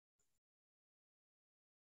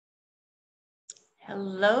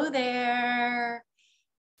Hello there.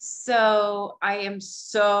 So I am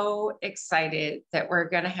so excited that we're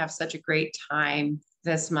going to have such a great time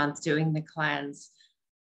this month doing the cleanse.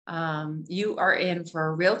 You are in for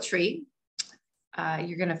a real treat.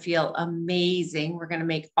 You're going to feel amazing. We're going to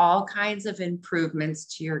make all kinds of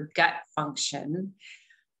improvements to your gut function.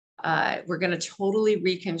 We're going to totally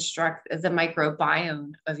reconstruct the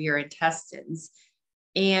microbiome of your intestines,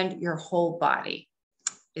 and your whole body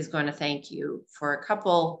is going to thank you for a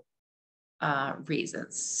couple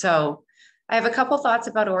reasons. So I have a couple thoughts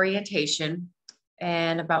about orientation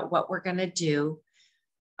and about what we're going to do.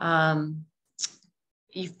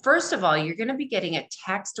 First of all, you're going to be getting a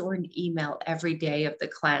text or an email every day of the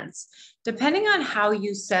cleanse. Depending on how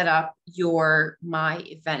you set up your My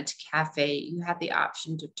Event Cafe, you have the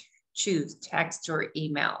option to choose text or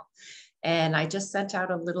email. And I just sent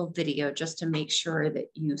out a little video just to make sure that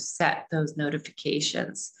you set those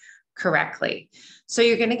notifications correctly. So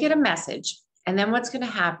you're going to get a message. And then what's going to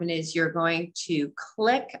happen is you're going to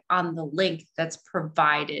click on the link that's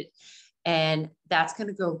provided. And that's going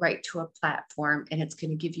to go right to a platform, and it's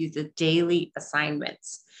going to give you the daily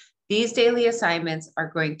assignments. These daily assignments are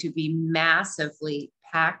going to be massively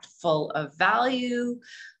packed full of value.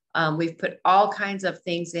 We've put all kinds of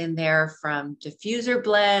things in there, from diffuser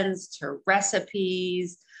blends to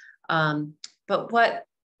recipes. But what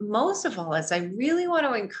most of all is I really want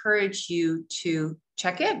to encourage you to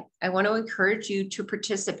check in. I want to encourage you to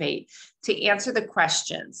participate, to answer the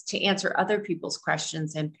questions, to answer other people's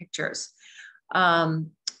questions and pictures, to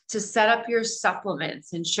set up your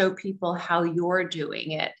supplements and show people how you're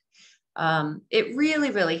doing it. It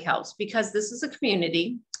really, really helps because this is a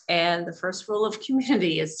community. And the first rule of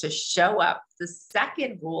community is to show up. The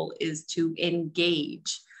second rule is to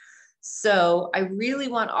engage. So I really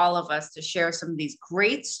want all of us to share some of these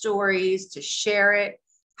great stories, to share it,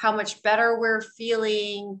 how much better we're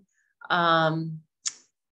feeling, what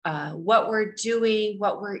we're doing,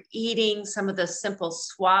 what we're eating, some of the simple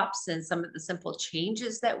swaps and some of the simple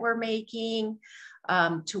changes that we're making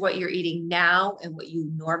to what you're eating now and what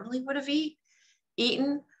you normally would have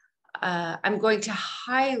eaten. I'm going to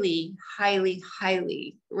highly, highly,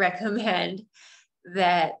 highly recommend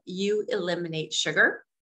that you eliminate sugar,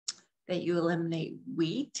 that you eliminate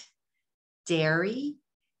wheat, dairy,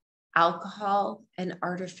 alcohol, and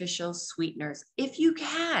artificial sweeteners. If you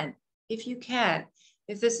can.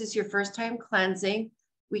 If this is your first time cleansing,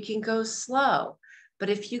 we can go slow. But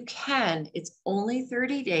if you can, it's only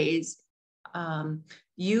 30 days.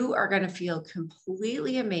 You are going to feel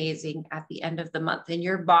completely amazing at the end of the month. And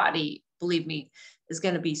your body, believe me, is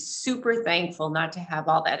going to be super thankful not to have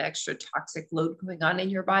all that extra toxic load going on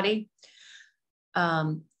in your body.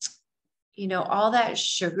 All that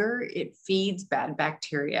sugar, it feeds bad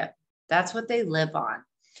bacteria. That's what they live on.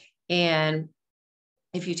 And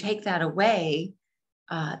if you take that away,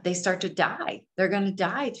 they start to die. They're going to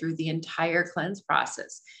die through the entire cleanse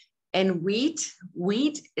process. And wheat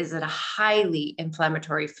is a highly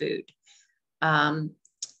inflammatory food. My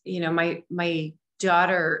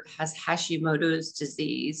daughter has Hashimoto's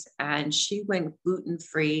disease, and she went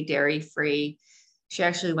gluten-free, dairy-free. She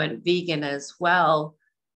actually went vegan as well,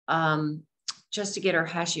 just to get her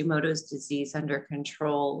Hashimoto's disease under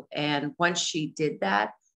control. And once she did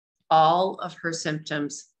that, all of her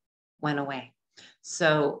symptoms went away.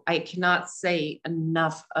 So I cannot say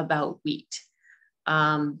enough about wheat.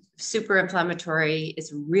 Super inflammatory.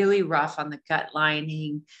 It's really rough on the gut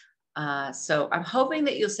lining. So I'm hoping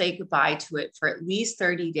that you'll say goodbye to it for at least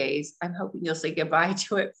 30 days. I'm hoping you'll say goodbye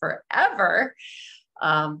to it forever.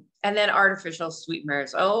 And then artificial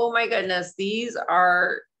sweeteners. Oh my goodness. These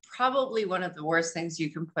are probably one of the worst things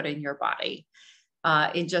you can put in your body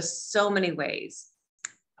in just so many ways.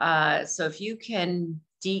 So if you can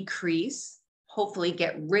decrease, hopefully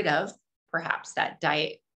get rid of perhaps that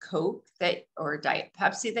Diet Coke or Diet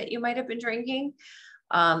Pepsi that you might have been drinking,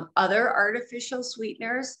 other artificial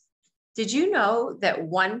sweeteners. Did you know that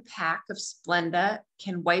one pack of Splenda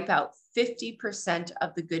can wipe out 50%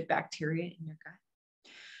 of the good bacteria in your gut?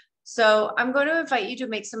 So I'm going to invite you to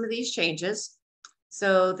make some of these changes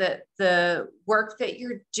so that the work that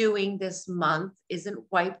you're doing this month isn't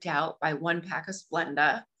wiped out by one pack of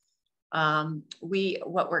Splenda.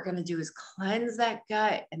 What we're going to do is cleanse that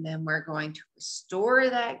gut, and then we're going to restore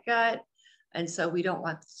that gut. And so we don't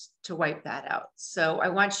want to wipe that out. So I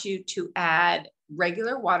want you to add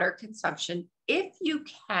regular water consumption if you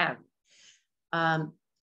can. A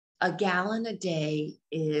gallon a day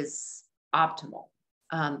is optimal.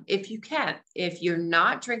 If you can. If you're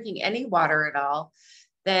not drinking any water at all,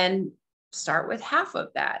 then start with half of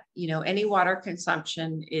that. Any water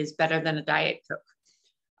consumption is better than a Diet Coke.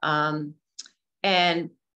 And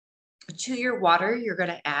to your water, you're going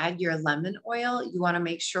to add your lemon oil. You want to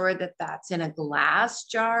make sure that that's in a glass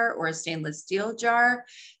jar or a stainless steel jar,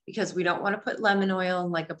 because we don't want to put lemon oil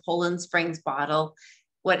in like a Poland Springs bottle.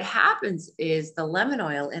 What happens is the lemon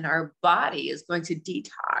oil in our body is going to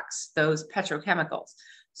detox those petrochemicals.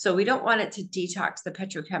 So we don't want it to detox the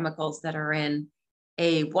petrochemicals that are in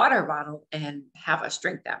a water bottle and have us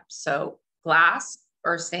drink them. So glass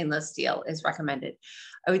or stainless steel is recommended.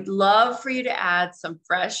 I would love for you to add some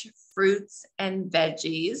fresh fruits and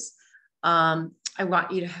veggies. I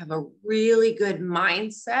want you to have a really good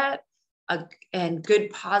mindset and good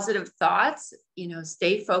positive thoughts. You know,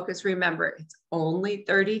 stay focused. Remember, it's only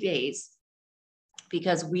 30 days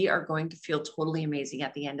because we are going to feel totally amazing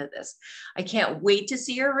at the end of this. I can't wait to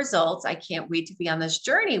see your results. I can't wait to be on this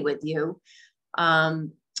journey with you.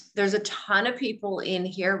 There's a ton of people in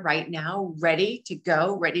here right now ready to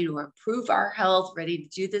go, ready to improve our health, ready to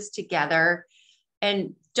do this together.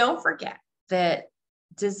 And don't forget that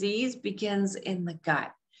disease begins in the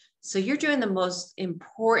gut. So you're doing the most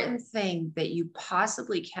important thing that you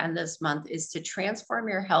possibly can this month is to transform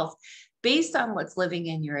your health based on what's living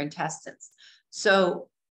in your intestines. So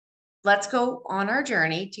let's go on our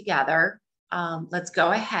journey together. Let's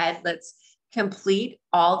go ahead. Let's complete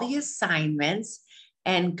all the assignments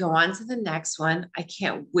and go on to the next one. I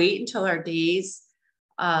can't wait until our days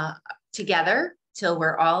together, till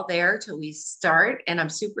we're all there, till we start. And I'm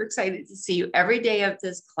super excited to see you every day of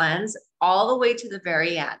this cleanse, all the way to the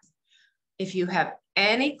very end. If you have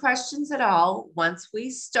any questions at all, once we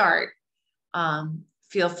start,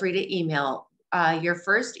 feel free to email. Your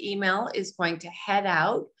first email is going to head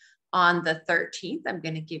out on the 13th. I'm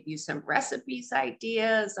going to give you some recipes,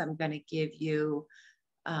 ideas. I'm going to give you,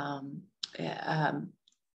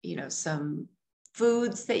 you know, some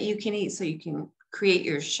foods that you can eat so you can create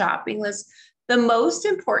your shopping list. The most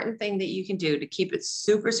important thing that you can do to keep it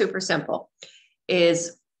super, super simple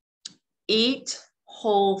is eat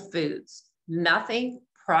whole foods, nothing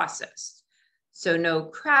processed. So no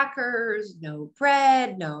crackers, no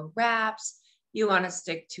bread, no wraps. You want to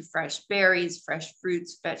stick to fresh berries, fresh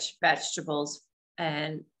fruits, vegetables,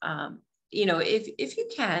 and, you know, if you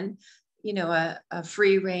can, you know, a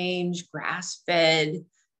free range, grass-fed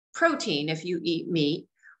protein if you eat meat,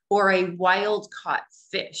 or a wild caught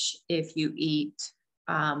fish if you eat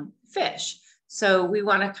fish. So we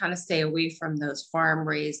want to kind of stay away from those farm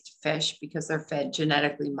raised fish because they're fed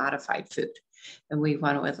genetically modified food, and we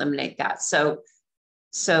want to eliminate that. So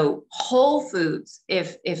whole foods,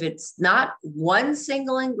 if it's not one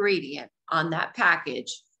single ingredient on that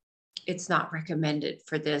package, it's not recommended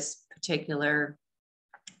for this particular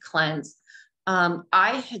cleanse.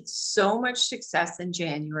 I had so much success in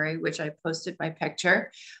January, which I posted my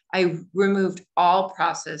picture. I removed all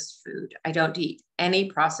processed food. I don't eat any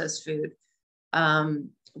processed food.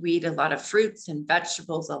 We eat a lot of fruits and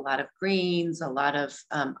vegetables, a lot of greens, a lot of,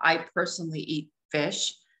 I personally eat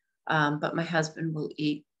fish, but my husband will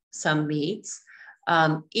eat some meats.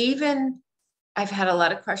 Even I've had a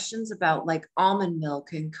lot of questions about like almond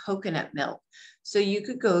milk and coconut milk. So you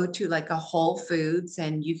could go to like a Whole Foods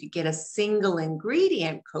and you could get a single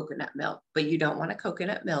ingredient coconut milk, but you don't want a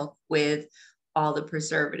coconut milk with all the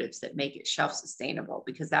preservatives that make it shelf sustainable,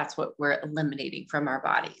 because that's what we're eliminating from our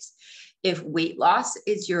bodies. If weight loss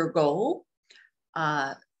is your goal,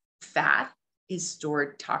 fat is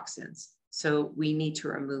stored toxins. So we need to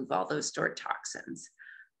remove all those stored toxins.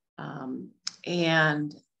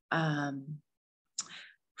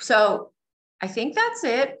 So I think that's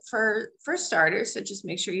it for starters. So just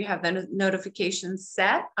make sure you have the notifications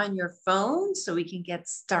set on your phone so we can get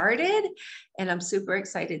started. And I'm super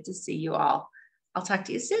excited to see you all. I'll talk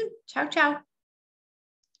to you soon. Ciao, ciao.